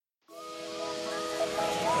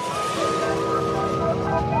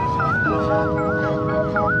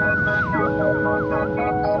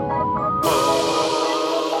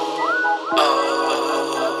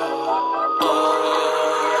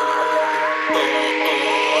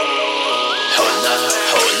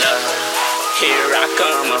Here I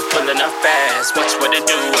come, I'm pulling up fast. Watch what I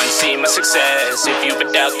do and see my success. If you've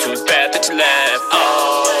been out, too bad that you left.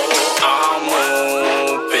 Oh, I'm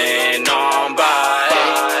moving on by.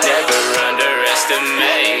 Never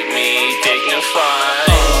underestimate me,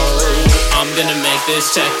 dignified. Oh, I'm gonna make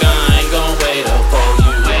this check, I ain't gon' wait up for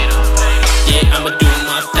you. Yeah, I'ma do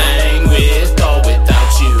my thing with or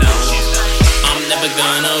without you. I'm never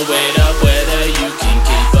gonna wait up whether you can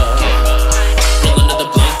keep up. Roll another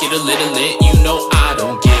blunt, get a little lit. I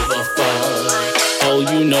don't give a fuck. Oh,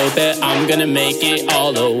 you know that I'm gonna make it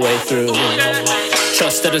all the way through.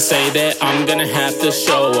 Trust her to say that I'm gonna have to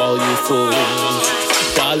show all you fools.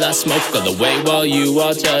 While I smoke all the way while you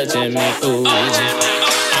are judging me, ooh.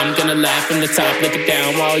 I'm gonna laugh from the top, looking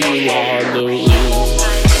down while you all lose.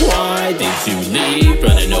 Why did you leave?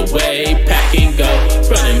 Running away, pack and go.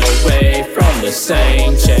 Running away from the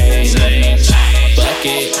same chain.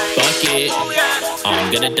 Bucket, bucket.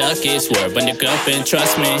 I'm gonna duck it, swerve on your girlfriend,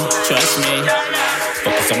 trust me.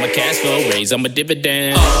 Focus on my cash flow, raise on my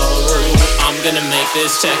dividend. Oh, I'm gonna make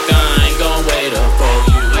this check, I ain't gon' wait up for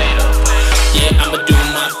you. Yeah, I'ma do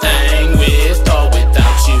my thing with or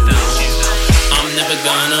without you. I'm never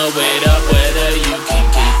gonna wait up whether you can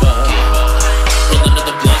keep up. Roll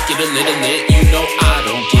another blunt, get a little lit, you know I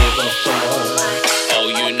don't give a fuck. Oh,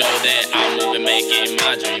 you know that I'm moving, making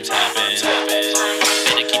my dreams happen.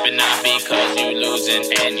 Better keep an eye because you losing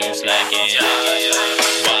and you slacking.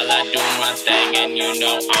 While I do my thing and you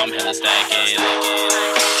know I'm hella stacking.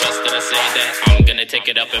 Trust that I say that I'm gonna take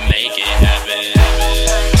it up and make it happen.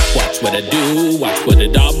 Watch what I do, watch what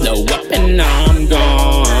it all blow up and I'm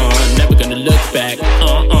gone. Never gonna look back,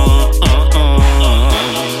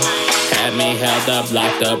 Had me held up,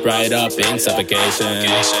 locked up, right up in suffocation.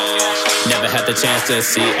 Never had the chance to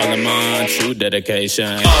see all of my true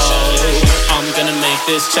dedication. Oh, I'm gonna make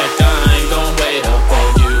this check, I ain't gon' wait up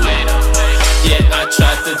for you. Yeah, I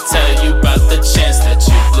tried to tell you about the chance that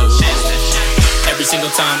you blew. Every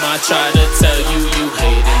single time I try to tell you, you